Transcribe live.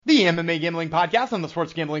The MMA Gambling Podcast on the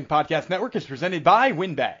Sports Gambling Podcast Network is presented by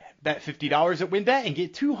WynnBET. Bet $50 at WynnBET and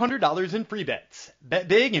get $200 in free bets. Bet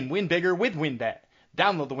big and win bigger with WynnBET.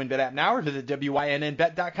 Download the WynnBET app now or visit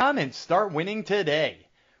WYNNBet.com and start winning today.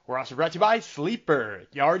 We're also brought to you by Sleeper.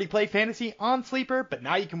 You already play fantasy on Sleeper, but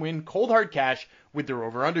now you can win cold hard cash with their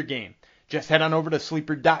over-under game. Just head on over to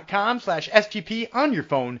sleeper.com/SGP on your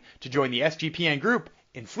phone to join the SGPN group,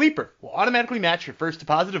 and Sleeper will automatically match your first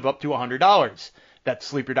deposit of up to $100. That's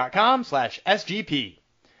sleeper.com/SGP.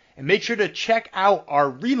 And make sure to check out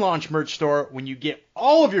our relaunch merch store when you get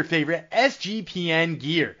all of your favorite SGPN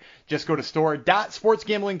gear. Just go to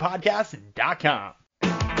store.sportsgamblingpodcast.com.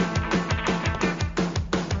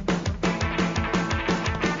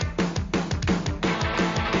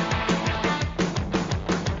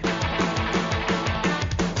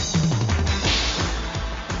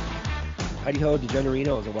 Howdy ho,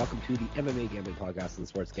 DeGenerinos, and welcome to the MMA Gambling Podcast on the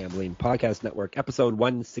Sports Gambling Podcast Network, episode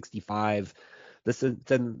 165. This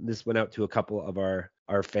went out to a couple of our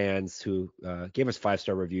fans who gave us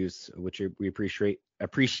 5-star reviews, which we appreciate.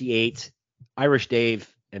 Irish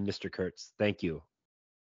Dave and Mr. Kurtz, thank you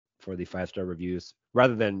for the 5-star reviews.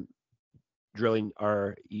 Rather than drilling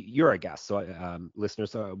you're a guest, so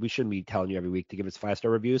listeners, we shouldn't be telling you every week to give us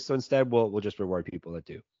 5-star reviews. So instead, we'll just reward people that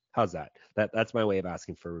do. How's that? That's my way of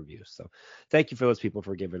asking for reviews. So thank you for those people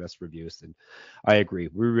for giving us reviews. And I agree.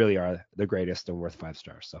 We really are the greatest and worth 5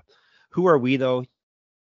 stars. So who are we, though?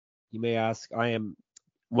 You may ask. I am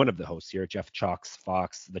one of the hosts here, Jeff Chalks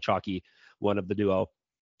Fox, the Chalky, one of the duo.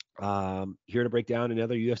 Here to break down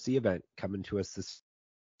another UFC event coming to us this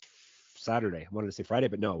Saturday. I wanted to say Friday,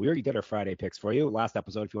 but no, we already did our Friday picks for you. Last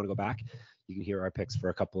episode, if you want to go back, you can hear our picks for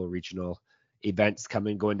a couple of regional events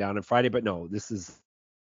going down on Friday. But no, this is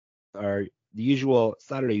the usual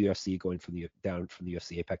Saturday UFC going down from the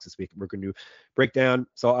UFC Apex this week. We're going to break down.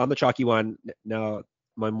 So on the Chalky one, now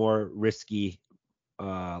my more risky,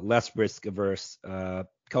 less risk averse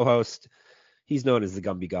co-host, he's known as the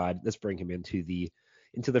Gumby God. Let's bring him into the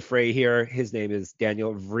fray here. His name is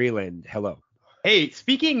Daniel Vreeland. Hello. Hey,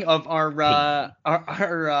 speaking of our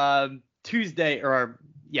Tuesday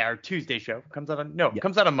our Tuesday show comes out on Monday.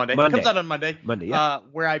 Comes out on Monday. Yeah.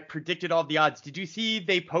 Where I predicted all the odds. Did you see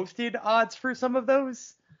they posted odds for some of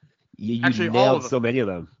those? You Actually, nailed all of them. So many of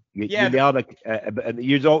them. You nailed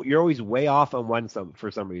you're always way off on one for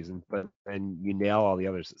some reason, but and you nail all the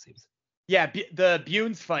others, it seems. Yeah, the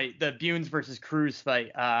Bunes fight, the Bunes versus Cruz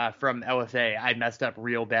fight from LFA, I messed up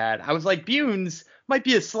real bad. I was like, Bunes might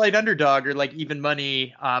be a slight underdog or like even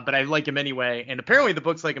money, but I like him anyway. And apparently the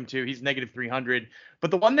books like him too. He's negative 300.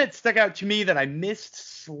 But the one that stuck out to me that I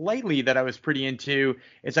missed slightly that I was pretty into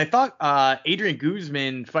is I thought Adrian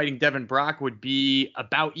Guzman fighting Devin Brock would be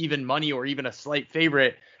about even money or even a slight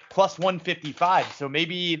favorite, plus 155. So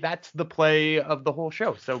maybe that's the play of the whole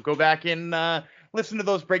show. So go back and listen to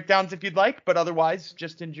those breakdowns if you'd like, but otherwise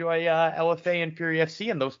just enjoy LFA and Fury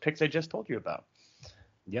FC and those picks I just told you about.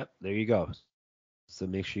 Yep, there you go. So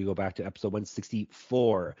make sure you go back to episode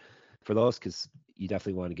 164 for those, because you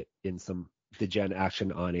definitely want to get in some degen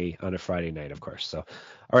action on a Friday night, of course. So,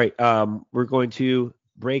 all right, we're going to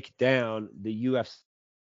break down the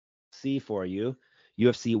UFC for you.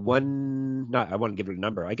 UFC I want to give it a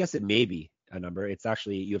number. I guess it may be a number. It's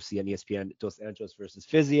actually UFC on ESPN, Dos Anjos versus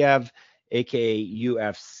Fiziev, aka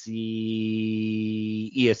UFC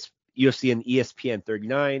and ESPN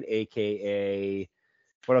 39, aka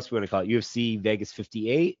what else do we want to call it? UFC Vegas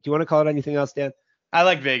 58. Do you want to call it anything else, Dan? I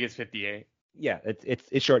like Vegas 58. Yeah,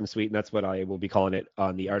 it's short and sweet, and that's what I will be calling it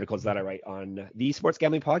on the articles that I write on the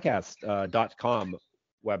sportsgamblingpodcast.com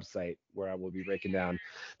website, where I will be breaking down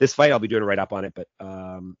this fight. I'll be doing a write-up on it, but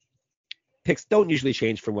picks don't usually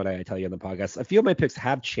change from what I tell you on the podcast. A few of my picks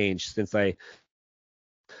have changed since I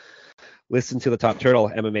listened to the Top Turtle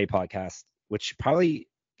MMA podcast, which probably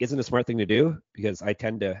isn't a smart thing to do because I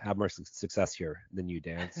tend to have more success here than you,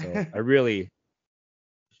 Dan. So I really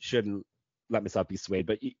shouldn't let myself be swayed,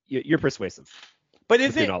 but you're persuasive. But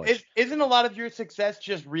isn't a lot of your success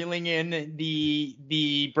just reeling in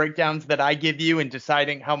the breakdowns that I give you and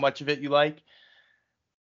deciding how much of it you like?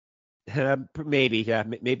 Maybe, yeah.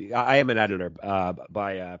 Maybe I am an editor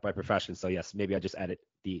by profession, so yes, maybe I just edit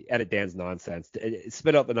Dan's nonsense,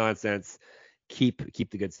 spit out the nonsense, keep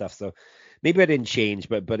the good stuff. So maybe I didn't change,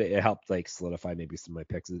 but it helped like solidify maybe some of my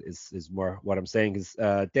picks is more what I'm saying. Because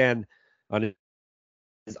Dan on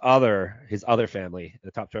his other family,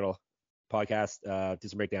 the Top Turtle podcast, did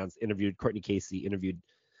some breakdowns, interviewed Courtney Casey,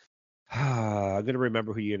 I'm gonna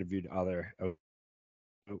remember who you interviewed. I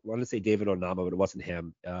want to say David Onama, but it wasn't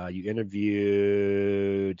him. You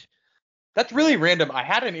interviewed That's really random. I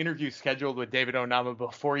had an interview scheduled with David Onama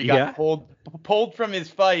before he Yeah. got pulled from his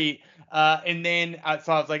fight, and then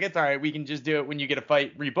so I was like, it's all right, we can just do it when you get a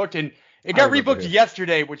fight rebooked, and it I got remember rebooked him.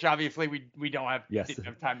 yesterday, which obviously we Yes. didn't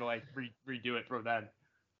have time to like redo it for then.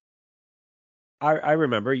 I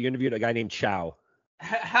remember you interviewed a guy named Chow.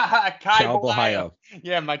 Kai Chow Bohio. Bohio.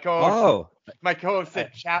 Yeah, my co-host. Oh, My co-host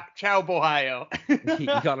said Chow Bohio. he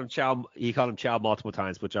called him Chow. He called him Chow multiple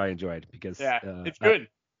times, which I enjoyed because Yeah, it's good.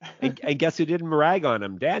 And guess who didn't rag on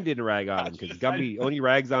him? Dan didn't rag on him because Just- Gumby only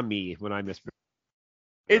rags on me when I mispronounce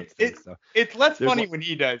It's things. So it's less there's funny one- when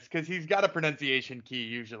he does because he's got a pronunciation key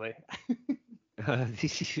usually.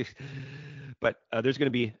 but there's going to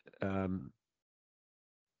be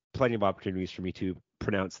plenty of opportunities for me to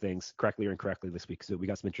pronounce things correctly or incorrectly this week. So we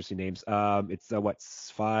got some interesting names. It's what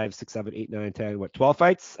 5, 6, 7, 8, 9, 10, 12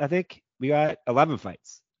 fights? I think we got 11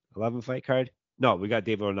 fights. 11 fight card. No, we got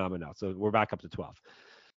David Onama now, so we're back up to 12.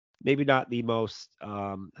 Maybe not the most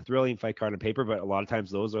thrilling fight card on paper, but a lot of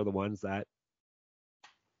times those are the ones that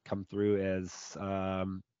come through as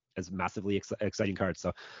massively exciting cards.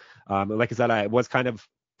 So, like I said, I was kind of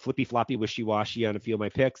flippy floppy, wishy washy on a few of my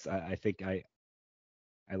picks. I think I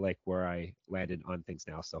like where I landed on things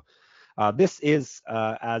now. So, this is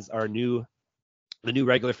as the new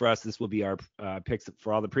regular for us. This will be our picks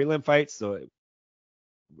for all the prelim fights. So it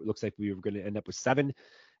looks like we were going to end up with 7.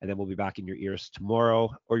 And then we'll be back in your ears tomorrow,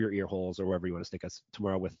 or your ear holes, or wherever you want to stick us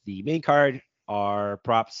tomorrow with the main card, our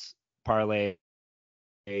props, parlays,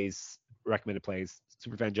 recommended plays,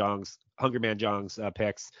 Superfan Jongs, Hungry Man Jongs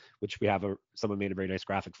picks, which we have someone made a very nice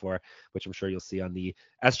graphic for, which I'm sure you'll see on the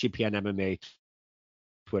SGPN MMA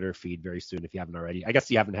Twitter feed very soon if you haven't already. I guess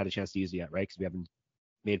you haven't had a chance to use it yet, right? Because we haven't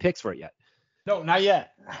made picks for it yet. No, not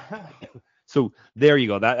yet. So there you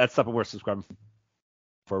go. That's something worth subscribing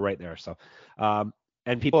for right there. So,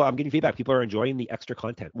 and people, I'm getting feedback. People are enjoying the extra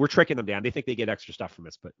content. We're tricking them down. They think they get extra stuff from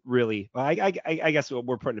us, but really, I guess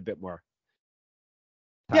we're putting a bit more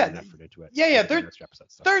time and effort into it. Yeah. Extra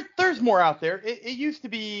episodes, so. There's more out there. It used to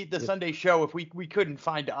be the Sunday show. If we couldn't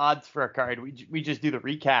find odds for a card, we just do the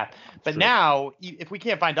recap. But now, if we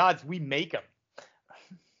can't find odds, we make them.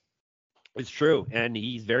 It's true, and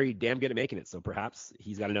he's very damn good at making it. So perhaps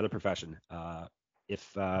he's got another profession.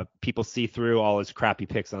 If people see through all his crappy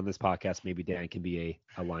picks on this podcast, maybe Dan can be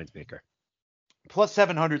a lines maker. Plus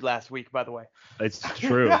 700 last week, by the way. It's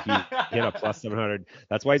true. He hit a plus 700.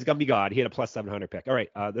 That's why he's gonna be God. He hit a plus 700 pick. All right,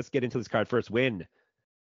 let's get into this card first. Win.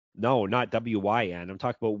 No, not WYN. I'm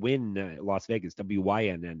talking about Win Las Vegas.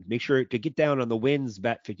 WYNN. Make sure to get down on the Wins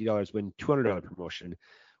bet $50 win $200 promotion,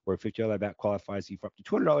 where a $50 bet qualifies you for up to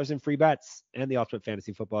 $200 in free bets and the ultimate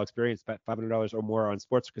fantasy football experience. Bet $500 or more on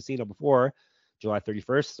sports or casino before July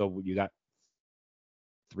 31st. So you got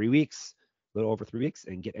 3 weeks, a little over 3 weeks,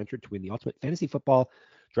 and get entered to win the ultimate fantasy football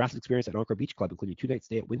draft experience at Encore Beach Club, including 2 night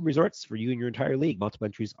stay at Wynn Resorts for you and your entire league. Multiple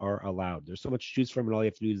entries are allowed. There's so much to choose from, and all you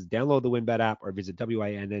have to do is download the WynnBET app or visit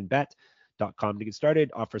wynnbet.com to get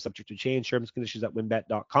started. Offer subject to change. Terms and conditions at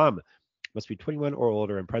wynnbet.com. Must be 21 or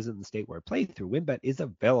older and present in the state where playthrough WynnBET is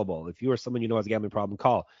available. If you or someone you know has a gambling problem,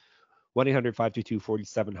 call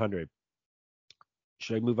 1-800-522-4700.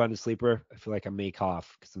 Should I move on to Sleeper? I feel like I may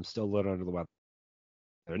cough because I'm still a little under the weather.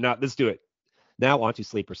 No, let's do it. Now on to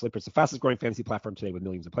Sleeper. Sleeper is the fastest growing fantasy platform today with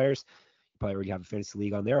millions of players. You probably already have a fantasy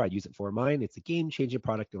league on there. I use it for mine. It's a game-changing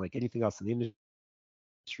product, and like anything else in the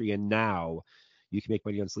industry, and now you can make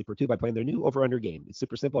money on Sleeper too by playing their new over-under game. It's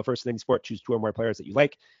super simple. First in any sport, choose 2 or more players that you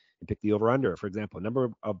like and pick the over-under. For example, number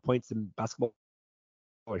of points in basketball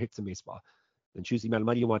or hits in baseball. Then choose the amount of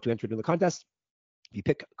money you want to enter into the contest. If you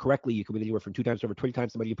pick correctly, you can win anywhere from 2 times to over 20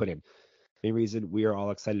 times the money you put in. Main reason we are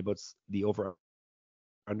all excited about the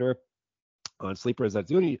over-under on Sleeper is that it's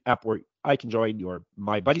the only app where I can join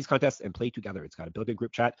my buddies contest and play together. It's got a built-in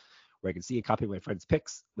group chat where I can see and copy my friends'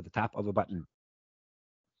 picks with the tap of a button.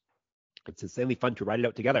 It's insanely fun to write it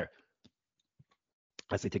out together.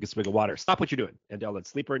 As they take a swig of water. Stop what you're doing and download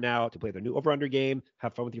Sleeper now to play their new over-under game.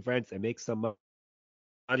 Have fun with your friends and make some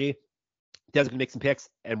money. Dan's going to make some picks,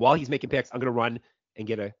 and while he's making picks, I'm going to run and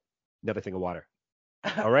get another thing of water.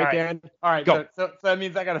 All right, Dan? All right, go. So that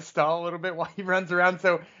means I got to stall a little bit while he runs around.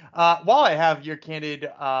 So while I have your candid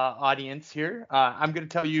audience here, I'm going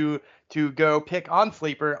to tell you to go pick on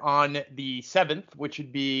Sleeper on the 7th, which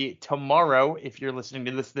would be tomorrow if you're listening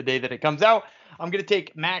to this the day that it comes out. I'm going to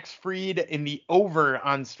take Max Fried in the over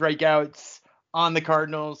on strikeouts on the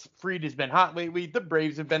Cardinals. Fried has been hot lately. The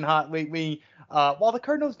Braves have been hot lately. While the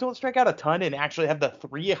Cardinals don't strike out a ton and actually have the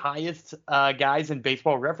 3 highest guys in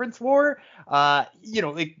Baseball Reference WAR,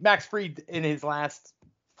 like Max Fried in his last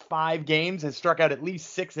 5 games has struck out at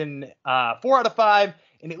least 6 in 4 out of 5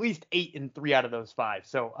 in at least 8 in 3 out of those 5.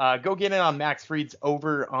 So go get in on Max Fried's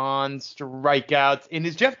over on strikeouts. And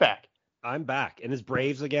is Jeff back? I'm back. And his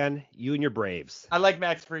Braves again. You and your Braves. I like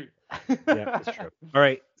Max Fried. Yeah, that's true. All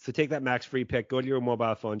right. So take that Max Fried pick. Go to your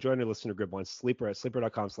mobile phone. Join your listener group on Sleeper at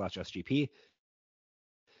sleeper.com/SGP.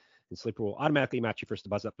 And Sleeper will automatically match your first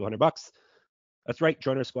deposit up to $100. That's right.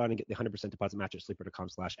 Join our squad and get the 100% deposit match at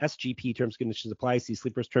sleeper.com/SGP. Terms and conditions apply. See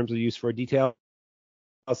Sleeper's terms of use for details.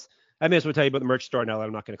 I may as well tell you about the merch store now that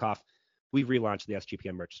I'm not going to cough. We've relaunched the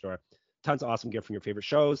SGPN merch store. Tons of awesome gear from your favorite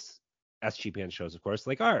shows. SGPN shows, of course,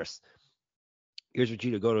 like ours. Here's what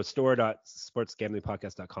you do. Go to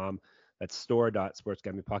store.sportsgamblingpodcast.com. That's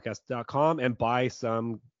store.sportsgamblingpodcast.com and buy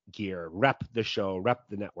some gear. Rep the show. Rep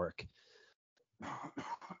the network.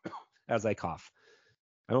 As I cough.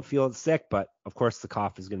 I don't feel sick, but of course the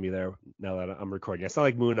cough is going to be there now that I'm recording. It's not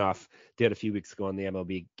like Moonoff did a few weeks ago on the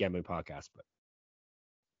MLB Gambling Podcast, but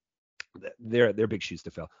they're big shoes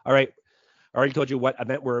to fill. All right. I already told you what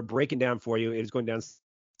event we're breaking down for you. It is going down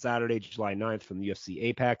Saturday, July 9th from the UFC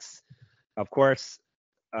Apex. Of course,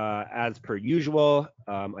 as per usual,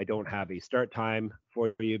 I don't have a start time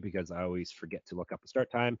for you because I always forget to look up a start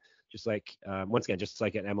time. Just like, once again, just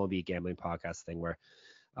like an MLB Gambling Podcast thing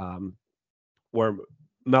where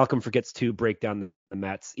Malcolm forgets to break down the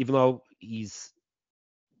Mets, even though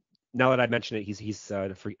now that I mention it, he's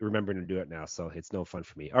remembering to do it now, so it's no fun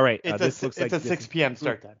for me. All right, It's a 6 p.m.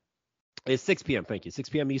 start time. It's 6 p.m. Thank you. 6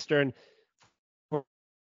 p.m. Eastern for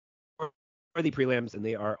the prelims, and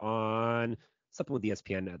they are on something with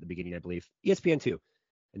ESPN at the beginning, I believe. ESPN 2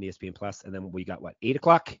 and ESPN Plus, and then we got 8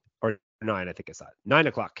 o'clock or 9? I think I saw it. 9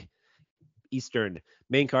 o'clock Eastern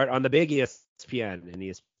main card on the big ESPN and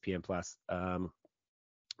ESPN Plus.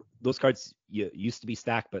 Those cards used to be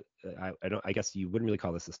stacked, but I guess you wouldn't really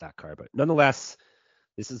call this a stack card, but nonetheless,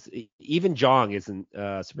 this is even Jong isn't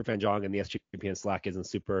Superfan Jong and the SGPN Slack isn't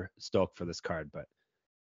super stoked for this card, but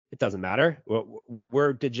it doesn't matter.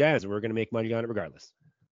 We're degens and we're going to make money on it regardless.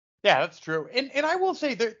 Yeah, that's true. And I will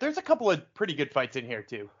say there's a couple of pretty good fights in here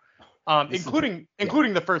too, including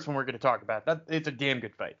the first one we're going to talk about. It's a damn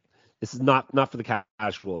good fight. This is not for the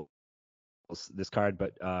casual. This card,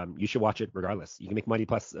 but you should watch it regardless. You can make money.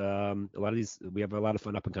 Plus, a lot of these, we have a lot of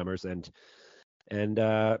fun up and comers and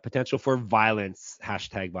potential for violence.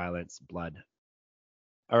 #violence blood.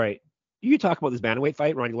 All right, you talk about this bantamweight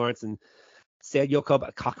fight, Ronnie Lawrence and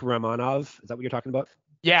Sadyokub Kakhramonov. Is that what you're talking about?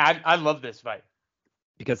 Yeah, I love this fight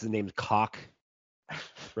because the name's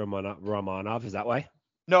Kakhramonov. Is that why?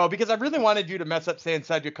 No, because I really wanted you to mess up saying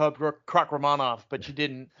Sadyokub Kakhramonov, but you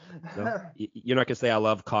didn't. No? You're not going to say I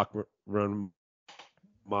love Kakhramonov?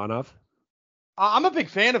 I'm a big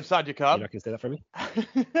fan of Sadyokub. You're not going to say that for me?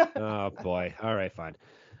 Oh, boy. All right, fine.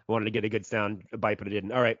 I wanted to get a good sound bite, but I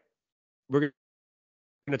didn't. All right. We're going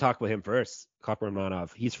to talk about him first.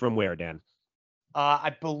 Kakhramonov. He's from where, Dan?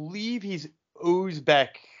 I believe he's Uzbek.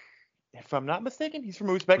 If I'm not mistaken, he's from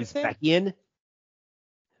Uzbekistan.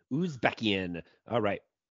 Uzbekian. All right.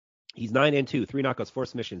 He's 9-2, 3 knockouts, 4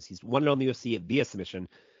 submissions. He's 1-0 in the UFC via submission.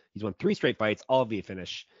 He's won 3 straight fights, all via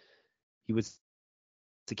finish. He was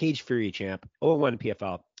a Cage Fury champ, 0-1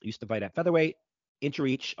 PFL. Used to fight at featherweight, inch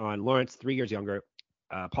reach on Lawrence, 3 years younger.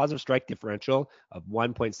 Positive strike differential of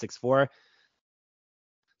 1.64.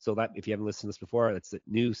 So that, if you haven't listened to this before, that's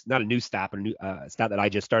not a new stat, but a new stat that I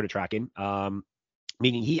just started tracking.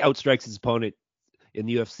 Meaning he outstrikes his opponent in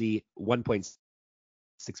the UFC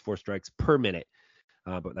 1.64 strikes per minute.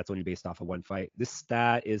 But that's only based off of one fight. This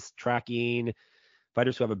stat is tracking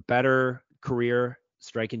fighters who have a better career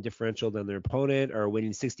striking differential than their opponent are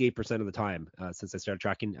winning 68% of the time since I started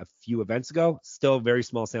tracking a few events ago. Still very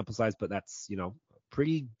small sample size, but that's,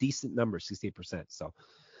 pretty decent number, 68%. So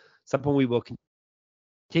something we will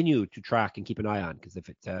continue to track and keep an eye on, because if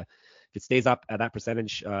it stays up at that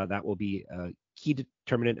percentage, that will be a key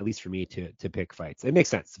determinant, at least for me, to pick fights. It makes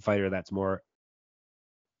sense. A fighter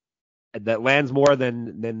that lands more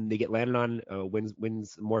than they get landed on,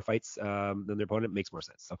 wins more fights than their opponent, makes more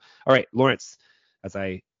sense. So, all right, Lawrence, as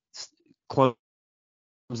I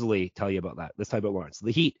clumsily tell you about that, let's talk about Lawrence.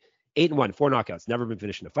 The Heat, 8-1, 4 knockouts, never been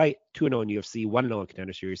finished in a fight, 2-0 in UFC, 1-0 in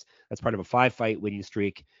Contender Series. That's part of a 5-fight winning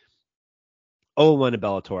streak. 0-1 in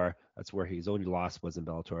Bellator. That's where his only loss was in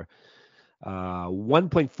Bellator.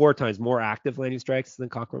 1.4 times more active landing strikes than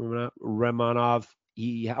Kakhramonov.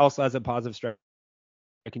 He also has a positive strike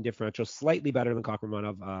differential, slightly better than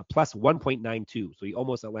Kakhramonov, plus 1.92. So he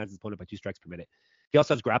almost outlands his opponent by 2 strikes per minute. He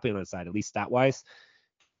also has grappling on his side, at least stat-wise.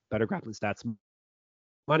 Better grappling stats.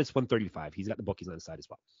 Minus 135. He's got the bookies on his side as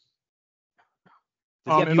well.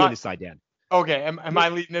 Does he have you on his side, Dan? Okay, am I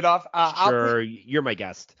leading it off? Sure, you're my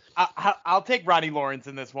guest. I'll take Ronnie Lawrence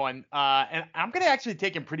in this one, and I'm going to actually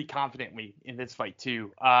take him pretty confidently in this fight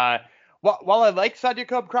too. While I like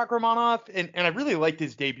Sadykhub Kakhramonov, and I really liked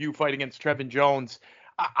his debut fight against Trevin Jones,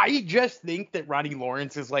 I just think that Ronnie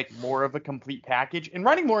Lawrence is like more of a complete package, and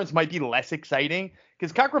Ronnie Lawrence might be less exciting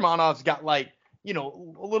because Kakhramonov's got like, you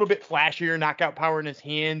know, a little bit flashier knockout power in his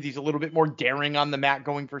hands. He's a little bit more daring on the mat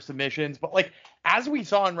going for submissions. But like, as we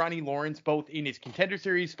saw in Ronnie Lawrence, both in his Contender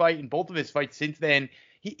Series fight and both of his fights since then,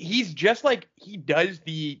 he's just like, he does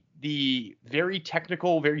the very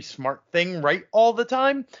technical, very smart thing right all the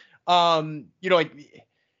time. You know, like,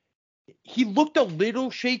 he looked a little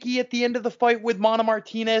shaky at the end of the fight with Mana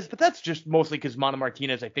Martinez, but that's just mostly because Mana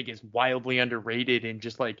Martinez, I think, is wildly underrated and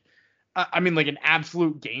just like, I mean, like an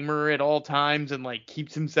absolute gamer at all times and like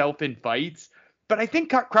keeps himself in fights. But I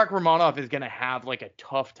think Kakhramonov is going to have like a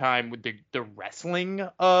tough time with the wrestling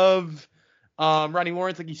of Ronnie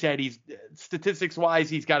Lawrence. Like you said, he's statistics wise,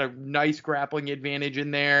 he's got a nice grappling advantage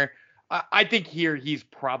in there. I think here he's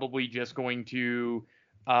probably just going to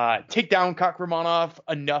take down Kakhramonov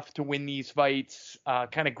enough to win these fights,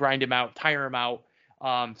 kind of grind him out, tire him out.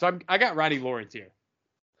 So I got Ronnie Lawrence here.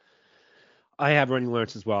 I have Ronnie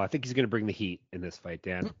Lawrence as well. I think he's going to bring the heat in this fight,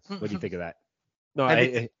 Dan. What do you think of that? No,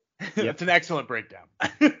 That's an excellent breakdown.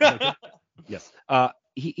 Yes.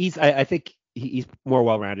 I think he's more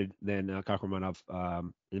well-rounded than Kakhramonov. A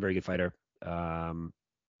very good fighter.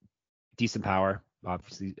 Decent power.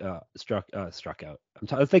 Obviously, struck out.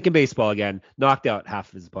 I'm thinking baseball again. Knocked out half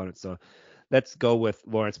of his opponents. So let's go with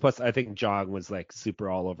Lawrence. Plus, I think Jong was like super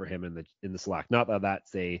all over him in the slack. Not that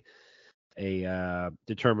that's a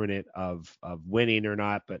determinant of winning or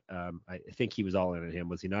not, but I think he was all in on him,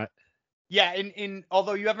 was he not? Yeah, and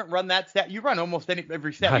although you haven't run that stat, you run almost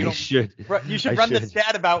every stat. You should run the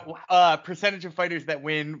stat about percentage of fighters that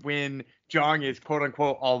win when Jong is quote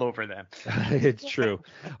unquote all over them. It's true.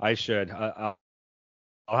 I should.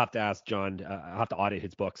 I'll have to ask John. I'll have to audit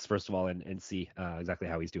his books first of all and see exactly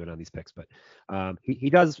how he's doing on these picks. But he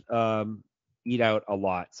does eat out a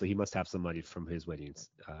lot, so he must have some money from his winnings.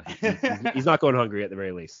 He's not going hungry at the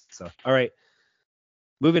very least. So all right,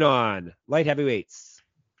 moving on. Light heavyweights.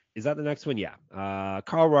 Is that the next one? Yeah.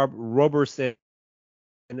 Karl Roberson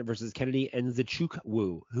versus Kennedy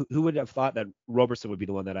Nzechukwu. Who would have thought that Roberson would be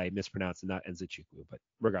the one that I mispronounced and not Nzechukwu? But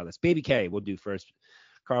regardless, Baby K we'll do first.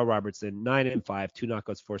 Karl Roberson, 9-5, 2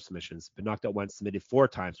 knockouts, 4 submissions. Been knocked out once, submitted 4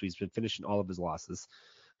 times. So he's been finishing all of his losses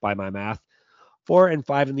by my math.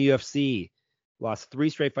 4-5 in the UFC. Lost 3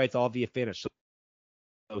 straight fights, all via finish.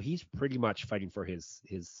 So he's pretty much fighting for his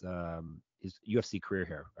UFC career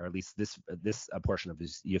here, or at least this portion of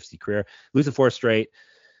his UFC career. Losing 4 straight,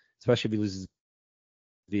 especially if he loses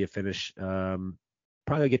via finish,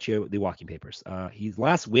 probably get you the walking papers. His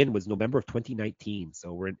last win was November of 2019,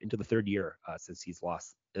 so we're into the 3rd year since he's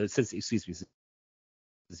lost. Since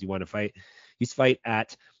he won a fight. He used to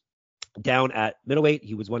fight down at middleweight.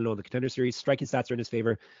 He was 1-0 in the Contender Series. Striking stats are in his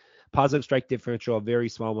favor. Positive strike differential, a very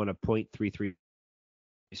small one of 0.33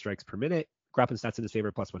 strikes per minute. Grappling stats in his favor,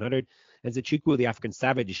 plus 100. And Nzechukwu, the African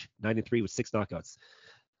Savage, 9-3 with 6 knockouts.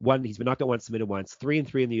 He's been knocked out once, submitted once.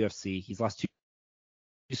 3-3 in the UFC. He's lost 2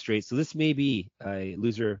 straight. So this may be a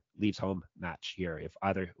loser leaves home match here. If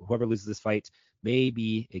either whoever loses this fight may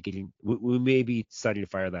be we may be deciding to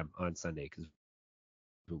fire them on Sunday because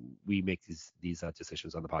we make these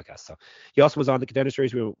decisions on the podcast. So he also was on the Contender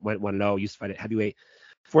Series. We went 1-0. Used to fight at heavyweight.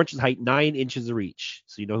 4 inches height, 9 inches of reach.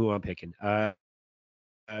 So you know who I'm picking.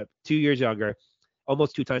 2 years younger,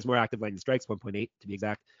 almost 2 times more active lightning strikes, 1.8 to be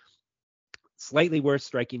exact. Slightly worse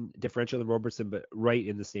striking differential than Roberson, but right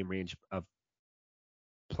in the same range of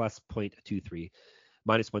plus 0.23,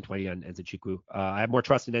 minus 120 on Nzechukwu. I have more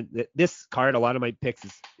trust in this card. A lot of my picks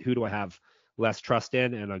is who do I have less trust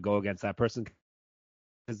in, and I'll go against that person.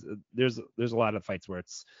 Because there's a lot of fights where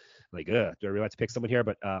it's like, do I really have to pick someone here?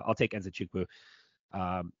 But I'll take Nzechukwu.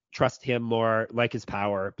 Trust him more, like his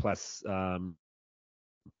power, plus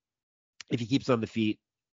if he keeps on the feet,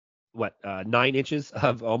 9 inches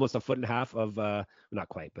of almost 1.5 feet of not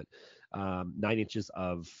quite, but 9 inches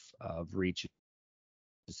of reach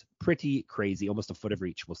is pretty crazy. Almost a foot of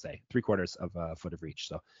reach, we'll say 3/4 of a foot of reach.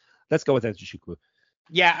 So let's go with Nzechukwu.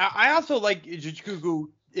 Yeah, I also like Nzechukwu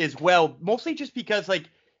as well, mostly just because, like,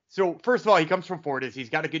 so first of all, he comes from Fortis. He's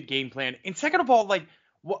got a good game plan. And second of all, like,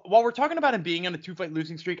 while we're talking about him being on a 2-fight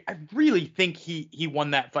losing streak, I really think he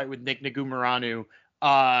won that fight with Nick Negumereanu.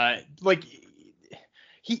 Like,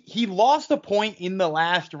 he lost a point in the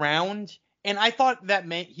last round, and I thought that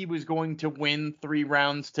meant he was going to win 3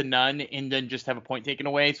 rounds to none and then just have a point taken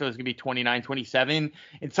away. So it was going to be 29-27.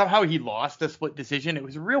 And somehow he lost a split decision. It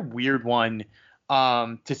was a real weird one.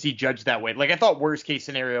 to see judged that way. Like I thought worst case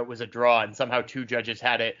scenario it was a draw and somehow two judges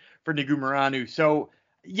had it for Negumereanu. So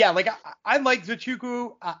yeah, like I like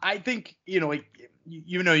Zachukwu. I think, you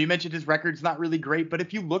mentioned his record's not really great, but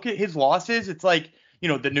if you look at his losses, it's like, the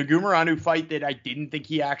Negumereanu fight that I didn't think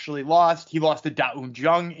he actually lost. He lost to Da Un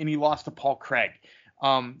Jung and he lost to Paul Craig.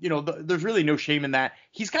 There's really no shame in that.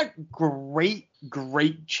 He's got great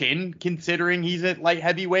chin considering he's at light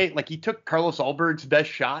heavyweight. Like he took Carlos Ulberg's best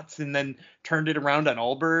shots and then turned it around on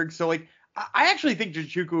Ulberg. So like, I actually think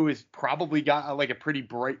Zachukwu has probably got a pretty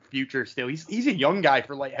bright future still. He's a young guy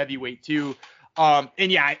for light heavyweight too.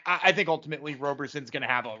 And yeah, I think ultimately Roberson's going to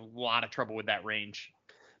have a lot of trouble with that range.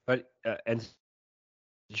 But and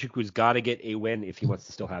Zachukwu's got to get a win if he wants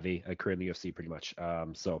to still have a career in the UFC pretty much.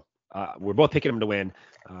 So we're both picking him to win,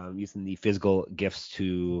 using the physical gifts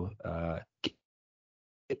to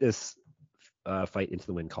get this fight into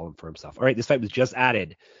the win column for himself. All right, this fight was just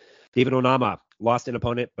added. David Onama lost an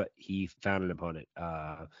opponent, but he found an opponent.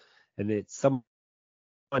 And it's someone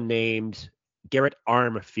named Garrett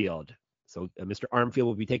Armfield. So Mr. Armfield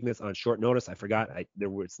will be taking this on short notice. I forgot. There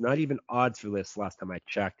was not even odds for this last time I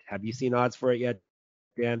checked. Have you seen odds for it yet,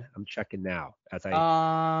 Dan? I'm checking now as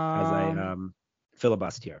I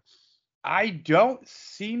filibust here. I don't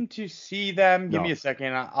seem to see them. Give me a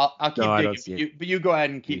second. I'll keep digging. But you go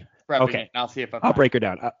ahead and keep prepping it, and I'll see if I'll break her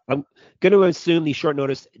down. I'm going to assume the short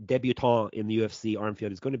notice debutant in the UFC,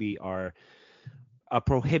 Armfield, is going to be our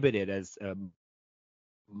prohibited, as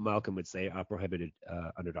Malcolm would say, a prohibited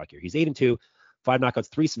underdog here. He's 8-2, 5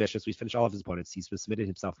 knockouts, 3 submissions. He's finished all of his opponents. He's been submitted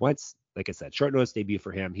himself once. Like I said, short notice debut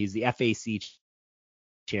for him. He's the FAC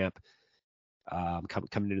champ.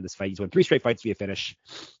 Coming into this fight, he's won 3 straight fights via finish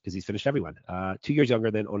because he's finished everyone. 2 years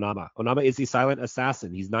younger than Onama. Onama is the silent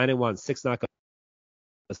assassin. He's 9-1, 6 knockouts,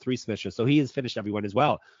 3 submissions. So he has finished everyone as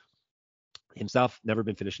well. Himself, never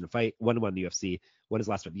been finished in a fight. 1-1 in the UFC. Won his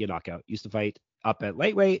last fight via knockout. Used to fight up at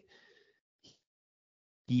lightweight.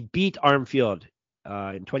 He beat Armfield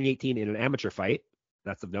in 2018 in an amateur fight.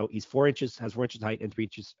 That's of note. He's 4 inches, has 4 inches height and 3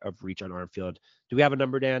 inches of reach on Armfield. Do we have a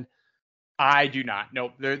number, Dan? I do not.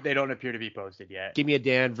 Nope, they don't appear to be posted yet. Give me a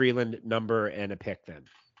Dan Vreeland number and a pick then.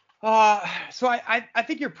 So I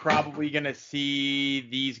think you're probably going to see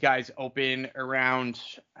these guys open around,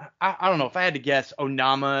 I don't know, if I had to guess,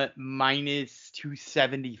 Onama minus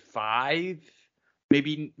 275,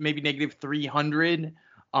 maybe negative 300,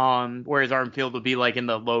 whereas Armfield will be like in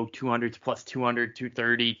the low 200s, plus 200,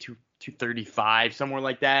 230, 235, somewhere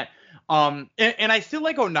like that. And I still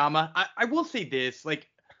like Onama. I will say this, like,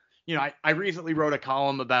 I recently wrote a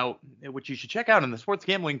column about, which you should check out on the Sports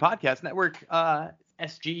Gambling Podcast Network,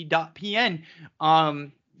 sg.pn.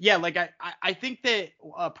 I think that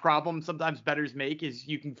a problem sometimes bettors make is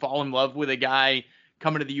you can fall in love with a guy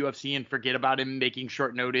coming to the UFC and forget about him making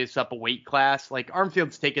short notice up a weight class. Like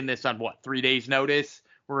Armfield's taken this on 3 days notice.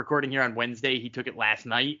 We're recording here on Wednesday. He took it last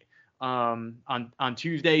night on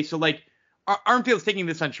Tuesday. So like Armfield's taking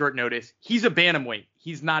this on short notice. He's a bantamweight.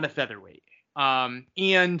 He's not a featherweight.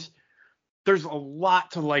 And there's a lot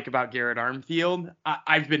to like about Garrett Armfield.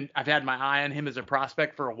 I've had my eye on him as a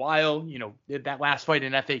prospect for a while. That last fight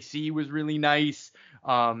in FAC was really nice.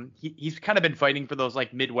 He's kind of been fighting for those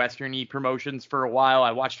like Midwestern-y promotions for a while.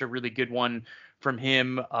 I watched a really good one from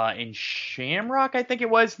him in Shamrock, I think it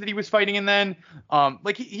was, that he was fighting in then.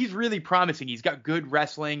 He's really promising. He's got good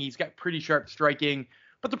wrestling. He's got pretty sharp striking.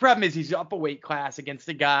 But the problem is he's up a weight class against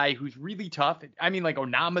a guy who's really tough. I mean, like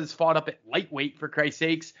Onama's fought up at lightweight, for Christ's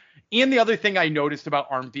sakes. And the other thing I noticed about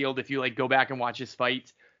Armfield, if you go back and watch his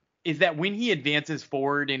fights, is that when he advances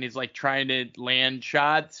forward and is trying to land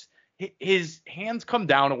shots, his hands come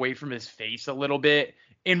down away from his face a little bit.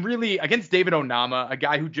 And really, against David Onama, a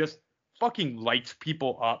guy who just fucking lights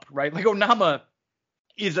people up, right? Like Onama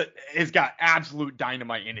has got absolute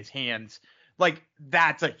dynamite in his hands. Like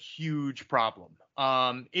that's a huge problem.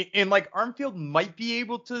 And Armfield might be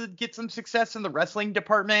able to get some success in the wrestling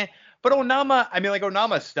department, but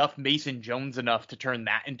Onama stuffed Mason Jones enough to turn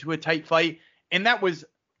that into a tight fight. And that was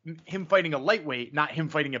him fighting a lightweight, not him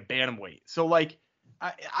fighting a bantamweight. So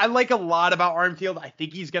I like a lot about Armfield. I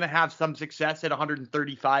think he's going to have some success at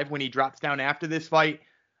 135 when he drops down after this fight.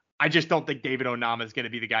 I just don't think David Onama is going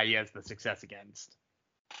to be the guy he has the success against.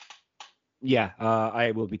 Yeah,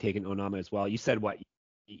 I will be taking Onama as well. You said what?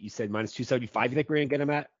 You said minus 275. You think we're going to get him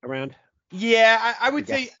at around? Yeah, I would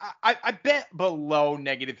say I bet below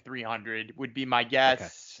negative 300 would be my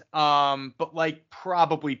guess. Okay. But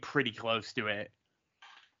probably pretty close to it.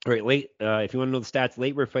 All right, if you want to know the stats,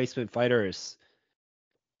 late replacement fighters,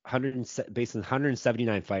 based on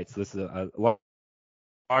 179 fights. So this is a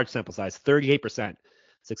large sample size, 38%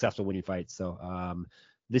 successful winning fights. So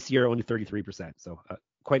This year, only 33%. So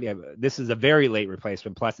this is a very late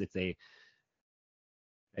replacement. Plus, it's a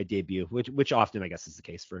debut, which often I guess is the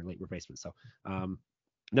case for late replacements. So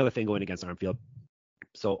another thing going against Armfield.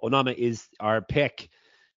 So Onama is our pick.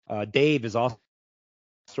 Dave is also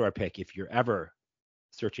our pick if you're ever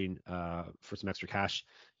searching for some extra cash.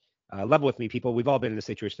 Level with me, people. We've all been in a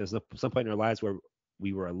situation at some point in our lives where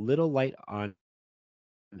we were a little light on,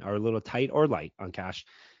 or a little tight or light on cash.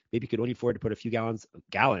 Maybe you could only afford to put a few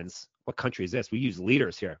gallons. What country is this? We use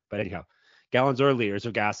liters here. But anyhow, gallons or liters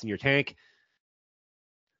of gas in your tank.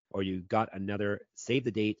 Or you got another save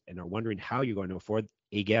the date and are wondering how you're going to afford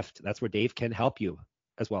a gift. That's where Dave can help you,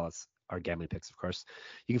 as well as our gambling picks, of course.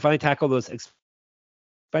 You can finally tackle those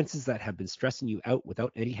expenses that have been stressing you out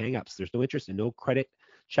without any hangups. There's no interest and no credit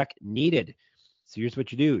check needed. So here's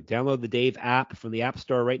what you do. Download the Dave app from the App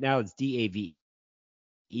Store right now. It's DAVE.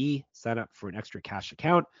 Sign up for an extra cash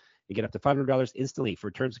account. You get up to $500 instantly.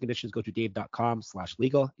 For terms and conditions, go to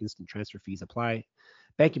dave.com/legal. Instant transfer fees apply.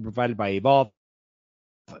 Banking provided by Evolve,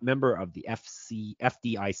 member of the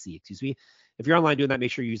FDIC. Excuse me. If you're online doing that,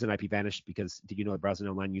 make sure you use an IPVanish, because did you know that browsing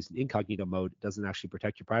online using incognito mode doesn't actually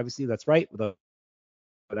protect your privacy? That's right. Without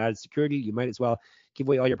added security, you might as well give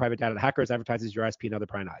away all your private data to hackers, advertisers, your ISP, and other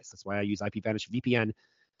prying eyes. That's why I use IPVanish VPN to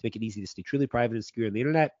make it easy to stay truly private and secure on the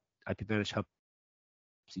internet. IPVanish helps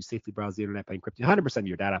you safely browse the internet by encrypting 100% of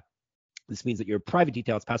your data. This means that your private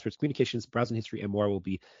details, passwords, communications, browsing history, and more will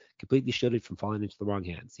be completely shielded from falling into the wrong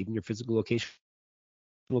hands. Even your physical location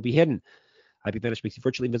will be hidden. IPVanish makes you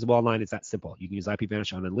virtually invisible online. It's that simple. You can use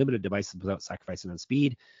IPVanish on unlimited devices without sacrificing on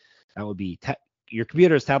speed. That would be your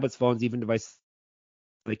computers, tablets, phones, even devices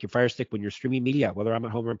like your Fire Stick when you're streaming media. Whether I'm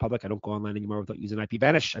at home or in public, I don't go online anymore without using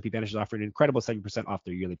IPVanish. IPVanish is offering an incredible 70% off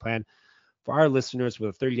their yearly plan. For our listeners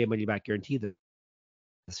with a 30-day money-back guarantee, this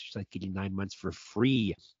is just like getting 9 months for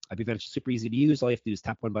free. IPVanish is super easy to use. All you have to do is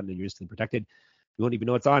tap one button and you're instantly protected. You won't even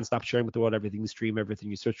know it's on. Stop sharing with the world everything you stream, everything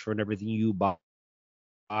you search for, and everything you buy.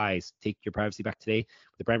 Take your privacy back today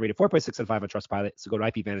with a brand rated 4.6 out of 5 on Trustpilot. So go to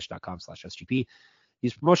IPVanish.com/SGP.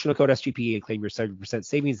 Use promotional code SGP and claim your 70%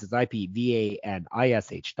 savings. It's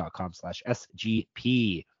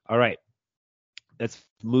IPVanish.com/SGP. All right. Let's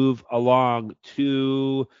move along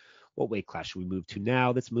to what weight class should we move to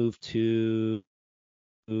now? Let's move to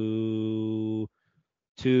middleweights.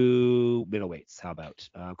 How about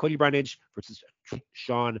Cody Brundage versus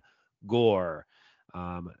Sean Gore?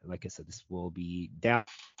 Like I said, this will be down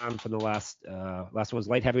from the last one was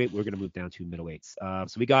light heavyweight. We're going to move down to middleweights.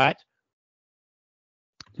 So we got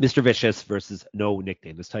Mr. Vicious versus No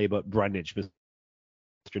Nickname. Let's tell you about Brundage, Mr.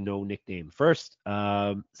 No Nickname. First,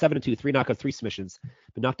 7-2, 3 knockouts, 3 submissions,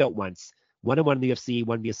 but knocked out once. 1-1 in the UFC,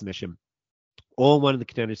 1 via submission. 0-1 in the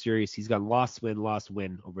Contender Series. He's got loss, win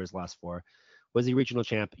over his last 4. Was he regional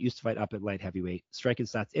champ? Used to fight up at light heavyweight. Striking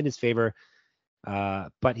stats in his favor.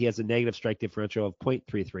 But he has a negative strike differential of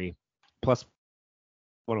 0.33 plus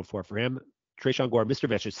 104 for him. Tresean Gore, Mr.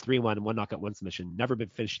 Vicious, 3-1, 1 knockout, 1 submission. Never been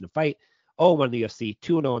finished in a fight. 0-1 in the UFC,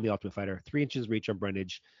 2-0 on the Ultimate Fighter. 3 inches reach on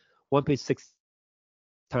Brundage. 1.6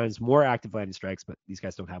 times more active landing strikes, but these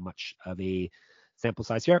guys don't have much of a sample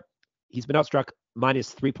size here. He's been outstruck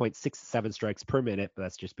minus 3.67 strikes per minute, but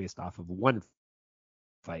that's just based off of 1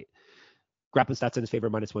 fight. Grappling stats in his favor,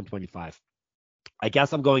 minus 125. I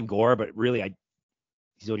guess I'm going Gore, but really,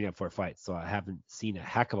 he's only had 4 fights, so I haven't seen a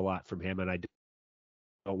heck of a lot from him, and I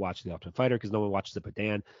don't watch The Ultimate Fighter because no one watches it but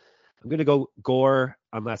Dan. I'm going to go Gore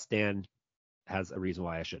unless Dan has a reason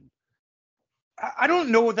why I shouldn't. I don't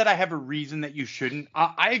know that I have a reason that you shouldn't.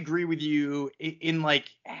 I agree with you in like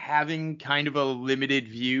having kind of a limited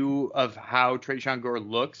view of how Tresean Gore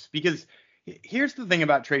looks, because here's the thing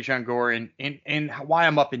about Tresean Gore and why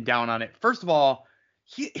I'm up and down on it. First of all,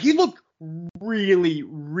 he looked really,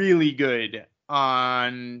 really good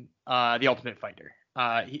on The Ultimate Fighter.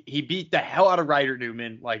 He beat the hell out of Ryder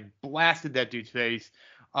Newman, like blasted that dude's face.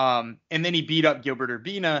 And then he beat up Gilbert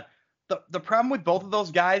Urbina. The problem with both of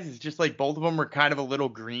those guys is just like both of them were kind of a little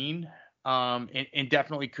green, and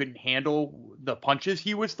definitely couldn't handle the punches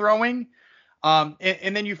he was throwing. And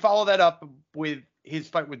then you follow that up with his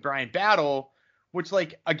fight with Brian Battle, which,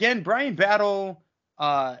 like, again, Brian Battle,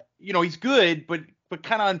 he's good, but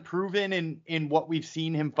kind of unproven in what we've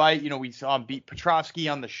seen him fight. We saw him beat Petrovsky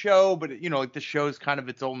on the show, but like the show's kind of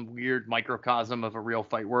its own weird microcosm of a real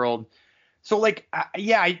fight world. So, like,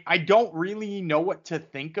 I don't really know what to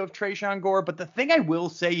think of Tresean Gore, but the thing I will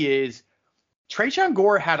say is Tresean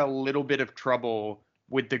Gore had a little bit of trouble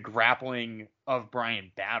with the grappling of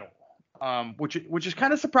Brian Battle, which is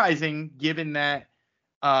kind of surprising given that,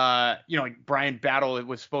 like Brian Battle, it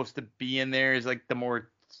was supposed to be in there as like the more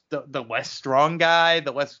the less strong guy,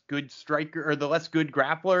 the less good striker, or the less good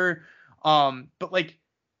grappler. But like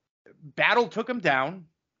Battle took him down,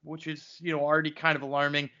 which is, already kind of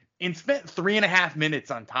alarming, and spent 3.5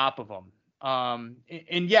 minutes on top of him.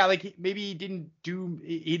 And yeah, like maybe he didn't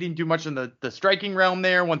do much in the striking realm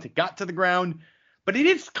there once it got to the ground. But it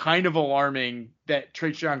is kind of alarming that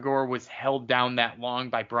Tresean Gore was held down that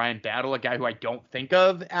long by Bryan Battle, a guy who I don't think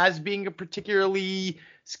of as being a particularly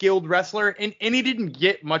skilled wrestler. And he didn't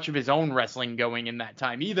get much of his own wrestling going in that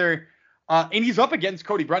time either. And he's up against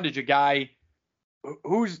Cody Brundage, a guy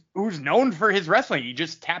who's known for his wrestling. He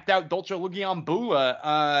just tapped out Dolce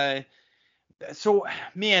Lugiambula. So,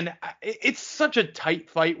 man, it's such a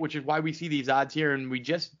tight fight, which is why we see these odds here, and we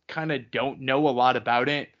just kind of don't know a lot about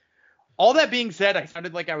it. All that being said, I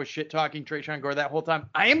sounded like I was shit-talking Tresean Gore that whole time.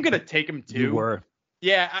 I am going to take him, too. You were.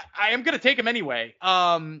 Yeah, I am going to take him anyway.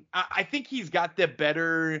 I think he's got the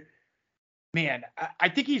better... Man, I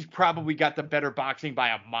think he's probably got the better boxing by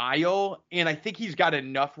a mile, and I think he's got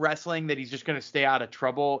enough wrestling that he's just going to stay out of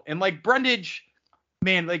trouble. And, like, Brundage,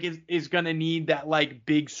 man, like, is going to need that, like,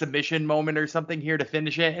 big submission moment or something here to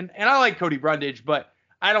finish it. And I like Cody Brundage, but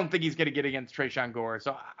I don't think he's going to get against Tresean Gore.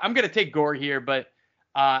 So I'm going to take Gore here, but...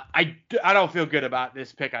 I don't feel good about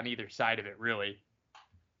this pick on either side of it, really.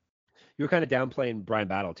 You were kind of downplaying Bryan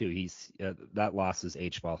Battle too. He's that loss is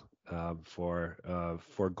H-ball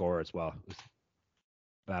for Gore as well.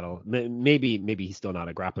 Battle, maybe he's still not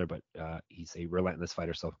a grappler, but he's a relentless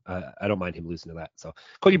fighter, so I don't mind him losing to that. So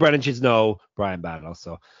Cody Brundage is no Bryan Battle,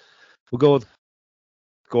 so we'll go with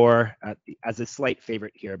Gore as a slight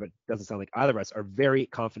favorite here, but it doesn't sound like either of us are very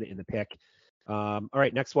confident in the pick. All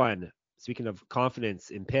right, next one. Speaking of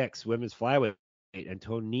confidence in picks, women's flyweight,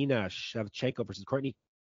 Antonina Shevchenko versus Courtney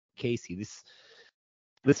Casey.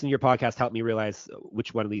 Listen to your podcast helped me realize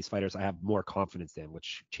which one of these fighters I have more confidence in,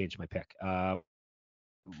 which changed my pick.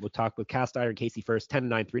 We'll talk with Cast Iron Casey first.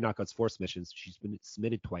 10-9, 3 knockouts, 4 submissions. She's been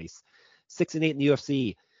submitted twice. 6-8 in the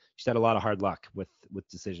UFC. She's had a lot of hard luck with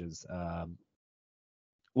decisions.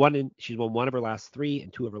 She's won 1 of her last 3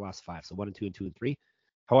 and 2 of her last 5. So 1-2 and 2 and 3.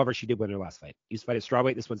 However, she did win her last fight. Used to fight at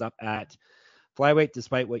strawweight. This one's up at flyweight,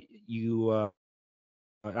 despite what you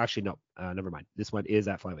actually, no, never mind. This one is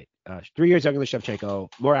at flyweight. 3 years younger than Shevchenko,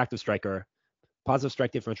 more active striker, positive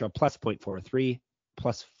strike differential, plus 0.43,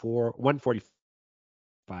 plus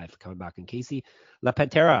 145 coming back in Casey. La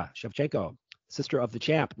Pantera, Shevchenko, sister of the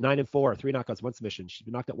champ, 9-4, 3 knockouts, 1 submission. She's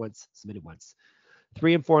been knocked out once, submitted once.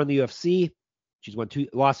 3-4 in the UFC. She's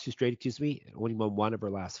lost 2 straight, excuse me, only won 1 of her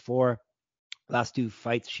last 4. Last 2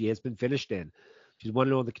 fights she has been finished in. She's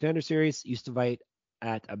 1-0 in the Contender Series. Used to fight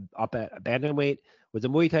up at bantamweight. Was a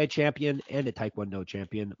Muay Thai champion and a Taekwondo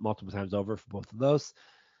champion multiple times over for both of those.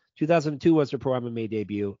 2002 was her pro MMA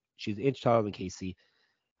debut. She's an inch taller than Casey.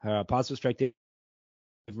 Her positive strike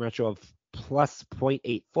differential of plus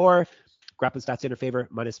 0.84. Grappling stats in her favor,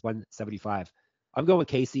 minus 175. I'm going with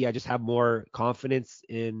Casey. I just have more confidence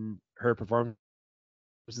in her performances,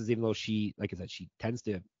 even though she, like I said, she tends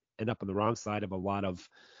to end up on the wrong side of a lot of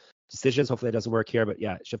decisions. Hopefully it doesn't work here, but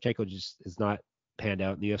yeah, Shevchenko just is not panned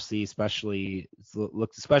out in the UFC, especially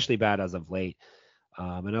looks especially bad as of late.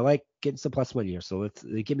 And I like getting some plus money here, so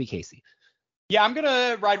give me Casey. Yeah, I'm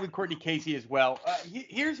gonna ride with Courtney Casey as well.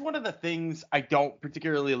 Here's one of the things I don't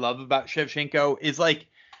particularly love about Shevchenko is like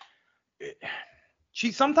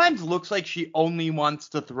she sometimes looks like she only wants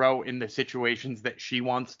to throw in the situations that she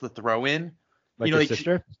wants to throw in. Like her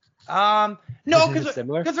sister? No,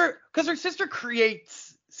 because her sister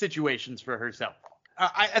creates situations for herself.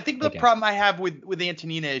 I think the problem I have with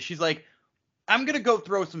Antonina is she's like, I'm gonna go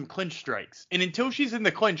throw some clinch strikes, and until she's in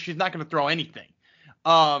the clinch, she's not gonna throw anything.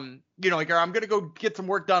 I'm gonna go get some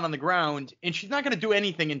work done on the ground, and she's not gonna do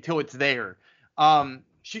anything until it's there.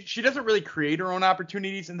 She doesn't really create her own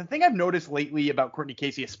opportunities, and the thing I've noticed lately about Courtney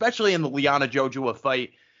Casey, especially in the Liana Jojua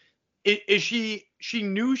fight, is she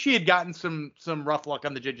knew she had gotten some rough luck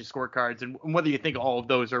on the judges' scorecards, and whether you think all of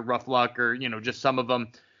those are rough luck or just some of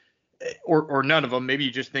them or none of them, maybe you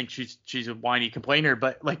just think she's a whiny complainer,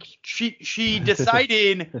 but like she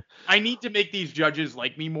decided I need to make these judges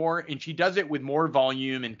like me more, and she does it with more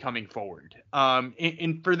volume and coming forward.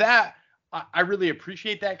 And for that, I really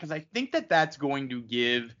appreciate that, because I think that's going to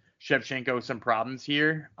give Shevchenko some problems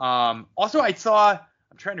here. Also,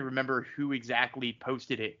 I'm trying to remember who exactly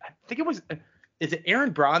posted it. I think it was, is it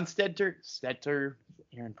Aaron Bronstetter?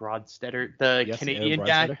 Aaron Bronstetter, the Canadian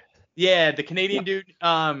guy. Yeah, the Canadian dude.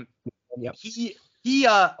 Yep.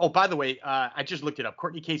 Oh, by the way, I just looked it up.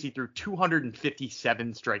 Courtney Casey threw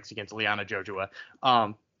 257 strikes against Liana Jojua.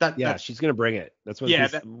 Yeah, she's gonna bring it. That's one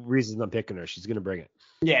of the reasons I'm picking her. She's gonna bring it.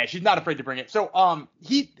 Yeah, she's not afraid to bring it. So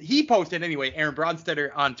he posted anyway, Aaron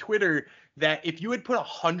Bronstetter on Twitter, that if you had put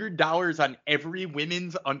 $100 on every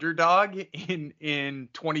women's underdog in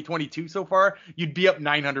 2022 so far, you'd be up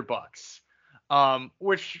 $900.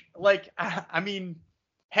 Which, like, I mean,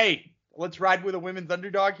 hey, let's ride with a women's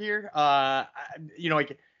underdog here.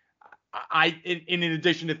 Like, in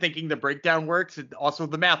addition to thinking the breakdown works, also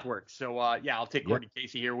the math works. So I'll take Courtney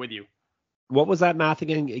Casey here with you. What was that math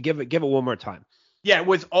again? Give it one more time. Yeah, it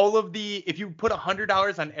was all of if you put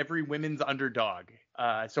 $100 on every women's underdog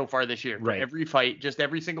so far this year, for every fight, just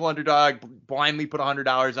every single underdog, blindly put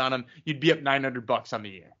 $100 on them, you'd be up $900 on the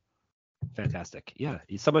year. Fantastic. Yeah,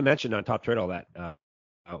 someone mentioned on Top Turtle that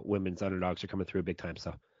women's underdogs are coming through big time.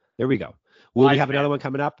 So there we go. Will we have another one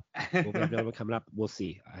coming up? We'll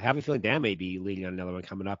see. I have a feeling Dan may be leading on another one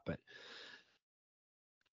coming up, but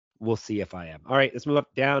we'll see if I am. All right, let's move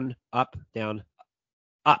up, down, up, down,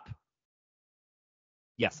 up.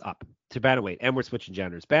 Yes, up to bantamweight, and we're switching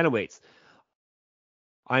genders. Bantamweights.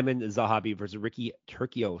 Ayman Zahabi versus Ricky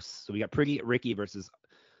Turcios. So we got Pretty Ricky versus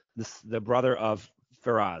the brother of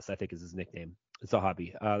Faraz, I think is his nickname,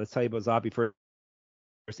 Zahabi. Let's tell you about Zahabi first.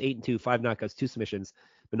 8-2, 5 knockouts, 2 submissions.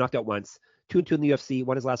 Been knocked out once. 2-2 in the UFC.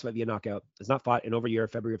 Won his last fight via knockout. Has not fought in over a year,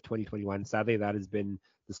 February of 2021. Sadly, that has been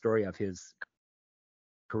the story of his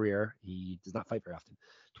career. He does not fight very often.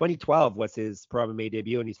 2012 was his pro MMA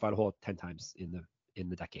debut, and he's fought a whole 10 times in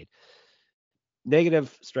the decade.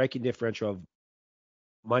 Negative striking differential of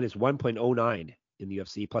minus 1.09 in the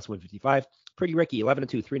UFC, plus 155. Pretty Ricky,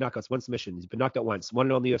 11-2, 3 knockouts, 1 submission. He's been knocked out once,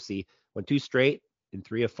 1-0 in the UFC, won 2 straight in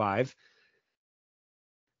 3 of 5.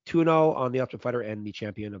 2-0 on the Ultimate Fighter and the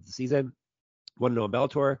champion of the season. 1-0 in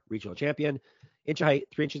Bellator, regional champion. Inch of height,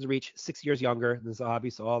 3 inches of reach, 6 years younger than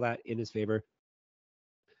Zahabi, so all that in his favor.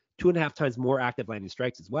 2.5 times more active landing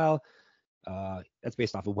strikes as well. That's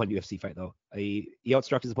based off of one UFC fight, though. He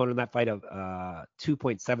outstruck his opponent in that fight of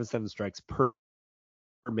 2.77 strikes per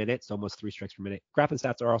minute, so almost 3 strikes per minute. Grappling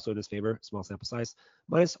stats are also in his favor, small sample size,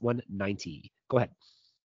 minus 190. Go ahead.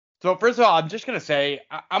 So first of all, I'm just gonna say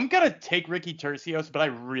I'm gonna take Ricky Turcios, but I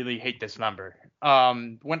really hate this number.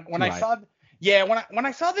 When I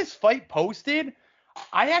saw this fight posted,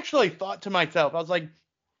 I actually thought to myself, I was like,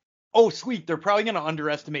 oh sweet, they're probably gonna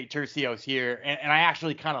underestimate Turcios here, and I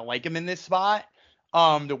actually kind of like him in this spot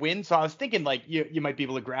to win. So I was thinking like you might be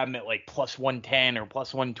able to grab him at like plus 110 or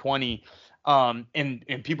plus 120,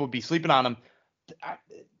 and people would be sleeping on him.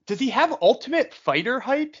 Does he have Ultimate Fighter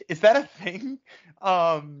hype? Is that a thing?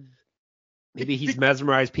 Maybe he's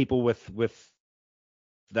mesmerized people with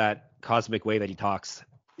that cosmic way that he talks.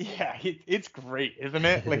 Yeah, it's great, isn't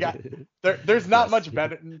it? Like there's not much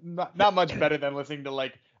better, not much better than listening to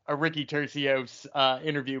like a Ricky Turcios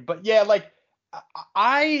interview. But yeah, like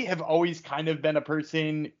I have always kind of been a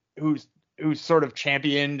person who's sort of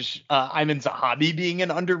championed Ayman Zahabi being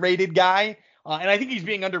an underrated guy. And I think he's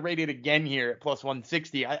being underrated again here at plus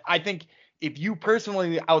 160. I think if you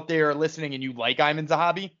personally out there are listening and you like Ayman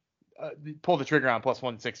Zahabi, pull the trigger on plus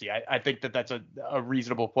 160. I think that's a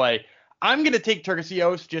reasonable play. I'm going to take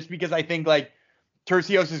Turcios just because I think like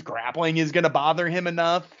Turcios' grappling is going to bother him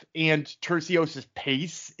enough and Turcios'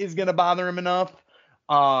 pace is going to bother him enough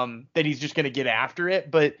that he's just going to get after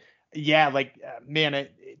it. But yeah, like, man,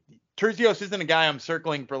 Turcios isn't a guy I'm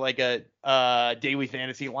circling for like a daily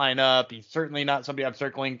fantasy lineup. He's certainly not somebody I'm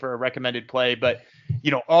circling for a recommended play, but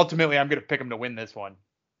ultimately I'm going to pick him to win this one.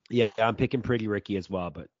 Yeah, I'm picking Pretty Ricky as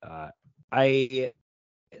well, but I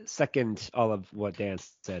second all of what Dan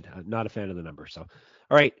said. I'm not a fan of the number. So,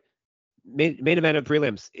 all right, main event of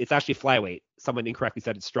prelims. It's actually flyweight. Someone incorrectly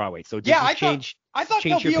said it's strawweight. So did you change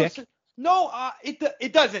your pick? No,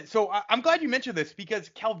 it doesn't. So I'm glad you mentioned this because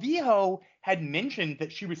Calvillo had mentioned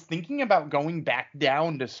that she was thinking about going back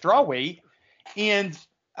down to strawweight, and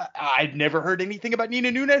I've never heard anything about Nina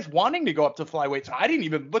Nunes wanting to go up to flyweight, so I didn't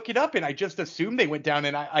even look it up, and I just assumed they went down.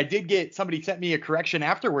 And I did get somebody sent me a correction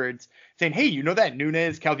afterwards saying, hey, that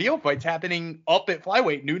Nunes Calvillo fight's happening up at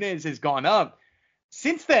flyweight. Nunes has gone up.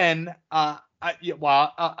 Since then,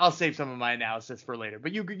 I'll save some of my analysis for later,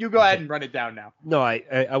 but you go ahead and run it down now. No,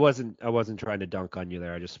 I wasn't trying to dunk on you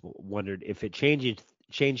there. I just wondered if it changed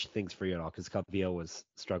things for you at all because Calvillo was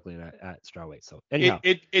struggling at strawweight. So anyhow,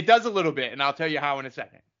 it does a little bit, and I'll tell you how in a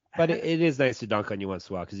second. But it is nice to dunk on you once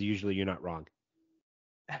in a while because usually you're not wrong.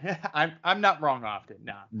 I'm not wrong often.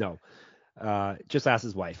 Nah. No. Just ask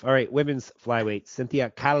his wife. All right, women's flyweight: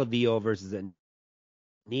 Cynthia Calvillo versus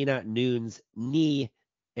Nina Nunes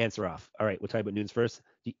Answer off. All right, we'll talk about Nunes first.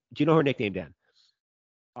 Do you know her nickname, Dan?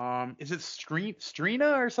 Is it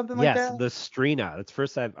Strina or something like that? Yes, the Strina. That's the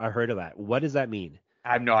first I've heard of that. What does that mean?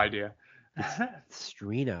 I have no idea. It's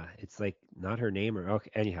Strina. It's like not her name or okay.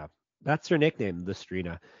 Anyhow, that's her nickname, the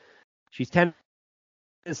Strina. She's 10-7,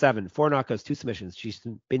 4 knockouts, 2 submissions. She's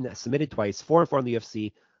been submitted twice, 4-4 in the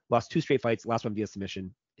UFC, lost 2 straight fights, last one via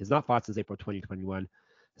submission. Has not fought since April 2021.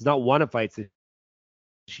 Has not won a fight since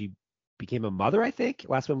she became a mother, I think.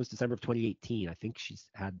 Last one was December of 2018. I think she's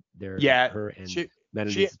had her and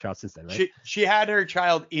Menendez's child since then, right? She had her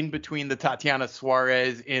child in between the Tatiana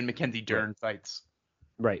Suarez and Mackenzie Dern fights.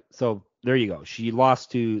 Right. So there you go. She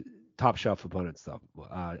lost to top shelf opponents, though.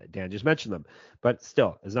 Dan just mentioned them, but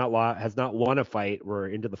still has not won a fight. We're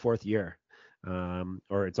into the 4th year,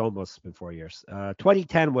 or it's almost been 4 years.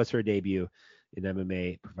 2010 was her debut in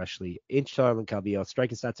MMA professionally. In Charlotte Calvillo,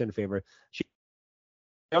 striking stats in her favor. She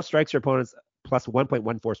now strikes her opponents plus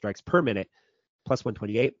 1.14 strikes per minute, plus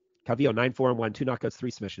 128. Calvillo 9-4-1, 2 knockouts, 3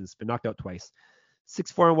 submissions. Been knocked out twice.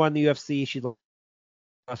 6-4-1 in the UFC. She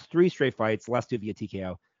lost 3 straight fights, last 2 via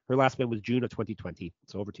TKO. Her last win was June of 2020,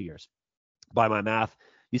 so over 2 years. By my math,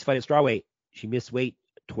 used to fight at strawweight. She missed weight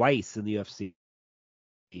twice in the UFC.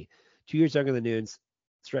 2 years younger than Nunes.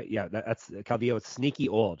 Yeah, that's Calvillo. It's sneaky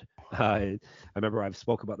old. I remember I've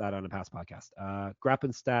spoke about that on a past podcast.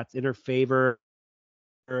 Grappling stats in her favor.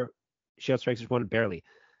 She outstrikes her opponent barely.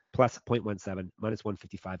 Plus 0.17, minus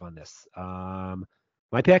 155 on this.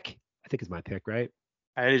 My pick? I think is my pick, right?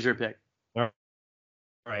 That is your pick. All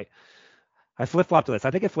right. I flip-flopped this.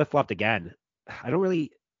 I think I flip-flopped again. I don't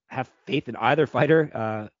really have faith in either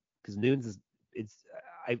fighter because Nunes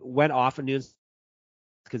I went off of Nunes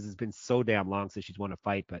because it's been so damn long since she's won a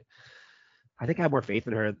fight, but I think I have more faith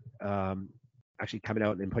in her actually coming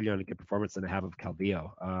out and putting on a good performance than I have of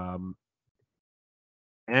Calvillo.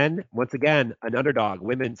 And once again, an underdog,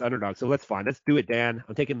 women's underdog. So let's do it, Dan.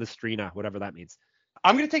 I'm taking the Strina, whatever that means.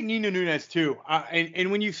 I'm going to take Nina Nunes too.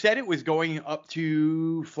 And when you said it was going up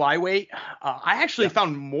to flyweight, I actually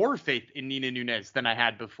found more faith in Nina Nunes than I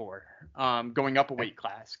had before going up a weight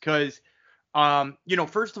class. Because,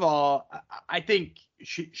 first of all, I think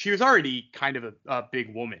she was already kind of a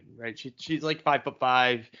big woman, right? She's like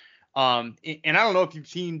 5'5". And I don't know if you've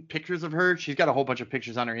seen pictures of her. She's got a whole bunch of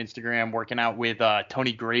pictures on her Instagram working out with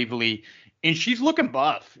Tony Gravely. And she's looking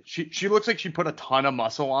buff. She looks like she put a ton of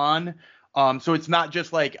muscle on. So it's not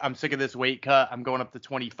just like I'm sick of this weight cut, I'm going up to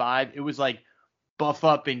 25. It was like buff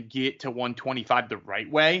up and get to 125 the right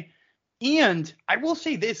way. And I will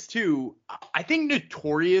say this too. I think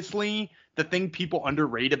notoriously the thing people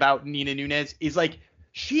underrate about Nina Nunes is like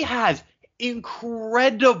she has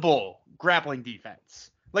incredible grappling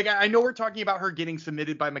defense. Like I know we're talking about her getting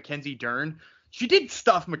submitted by Mackenzie Dern. She did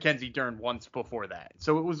stuff Mackenzie Dern once before that.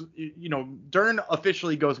 So it was, Dern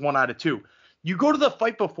officially goes 1 out of 2. You go to the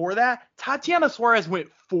fight before that, Tatiana Suarez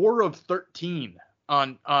went 4 of 13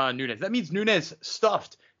 on Nunes. That means Nunes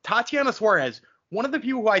stuffed Tatiana Suarez, one of the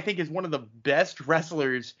people who I think is one of the best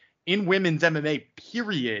wrestlers in women's MMA,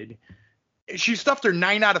 period. She stuffed her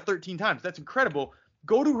 9 out of 13 times. That's incredible.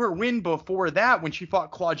 Go to her win before that when she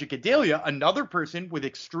fought Claudia Gadelha, another person with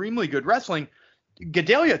extremely good wrestling.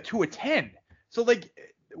 Gadelha 2-10. So,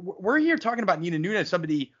 we're here talking about Nina Nunes,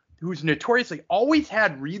 somebody who's notoriously always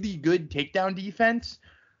had really good takedown defense,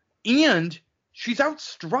 and she's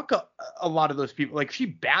outstruck a lot of those people. Like, she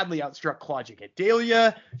badly outstruck Claudia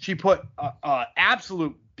Gadelha. She put a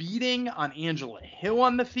absolute beating on Angela Hill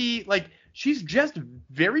on the feet. Like, she's just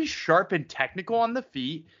very sharp and technical on the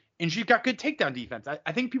feet, and she's got good takedown defense.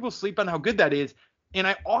 I think people sleep on how good that is, and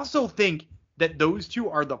I also think that those two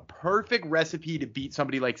are the perfect recipe to beat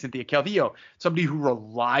somebody like Cynthia Calvillo, somebody who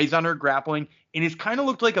relies on her grappling and has kind of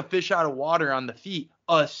looked like a fish out of water on the feet,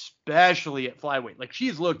 especially at flyweight. Like,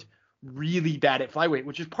 she's looked really bad at flyweight,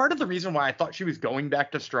 which is part of the reason why I thought she was going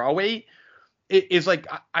back to strawweight. It is like,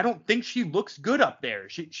 I don't think she looks good up there.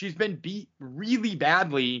 She's been beat really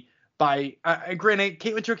badly by, granted,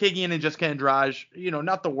 Caitlin Chookagian and Jessica Andrade,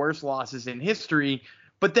 not the worst losses in history,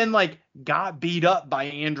 but then got beat up by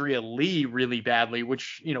Andrea Lee really badly,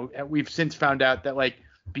 which, we've since found out that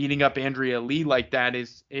beating up Andrea Lee like that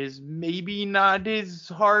is maybe not as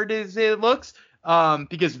hard as it looks,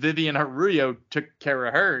 because Vivian Arroyo took care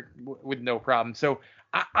of her with no problem. So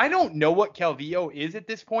I don't know what Calvillo is at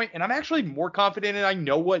this point, and I'm actually more confident and I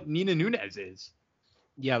know what Nina Nunes is.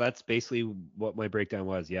 Yeah, that's basically what my breakdown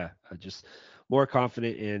was. Yeah, just more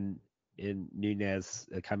confident in Nunes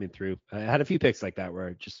coming through. I had a few picks like that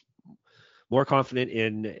where just more confident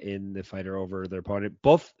in the fighter over their opponent.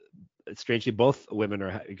 Strangely, both women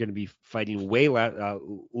are going to be fighting way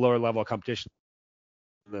lower level competition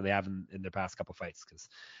than they have in their past couple fights. Because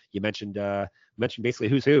you mentioned basically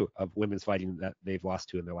who's who of women's fighting that they've lost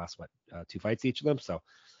to in their last 2 fights each of them. So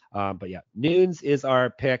But yeah, Noons is our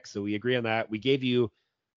pick, so we agree on that. We gave you,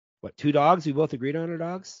 2 dogs? We both agreed on our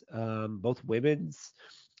dogs, both women's.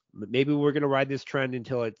 Maybe we're going to ride this trend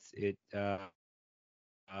until it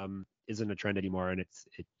isn't a trend anymore and it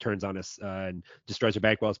turns on us and destroys our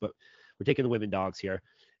bankrolls. But we're taking the women dogs here,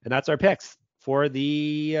 and that's our picks for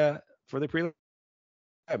the prelims.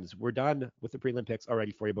 We're done with the prelim picks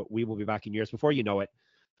already for you, but we will be back in yours before you know it.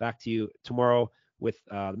 Back to you tomorrow with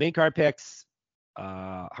the main card picks.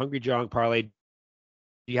 Hungry Jong parlay. Do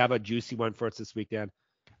you have a juicy one for us this week, Dan?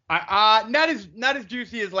 Not as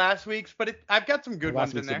juicy as last week's, but I've got some good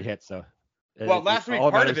ones in there. Didn't hit, so. Last week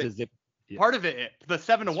part of it hit. The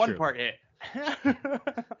 7-1 part hit.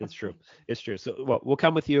 It's true. So we'll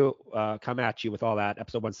come with you, come at you with all that.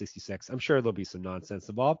 Episode 166. I'm sure there'll be some nonsense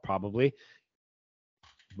involved, probably.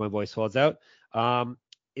 If my voice holds out.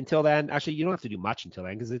 Until then, actually, you don't have to do much until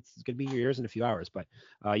then because it's going to be in your ears in a few hours. But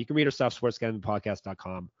you can read our stuff,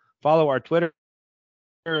 sportsgamblingpodcast.com. Follow our Twitter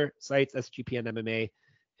sites, SGPN MMA,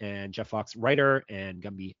 and Jeff Fox Writer and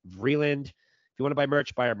Gumby Vreeland. If you want to buy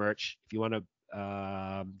merch, buy our merch. If you want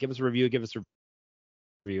to give us a review, give us a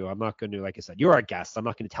review. I'm not going to, like I said, you're our guest. I'm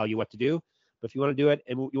not going to tell you what to do. But if you want to do it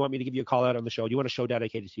and you want me to give you a call out on the show, you want a show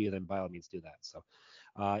dedicated to you, then by all means do that. So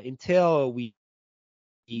until we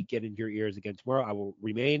get in your ears again tomorrow, I will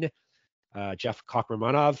remain Jeff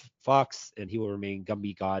Kochromanov Fox, and he will remain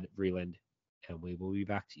Gumby God Vreeland. And we will be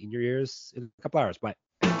back in your ears in a couple hours. Bye.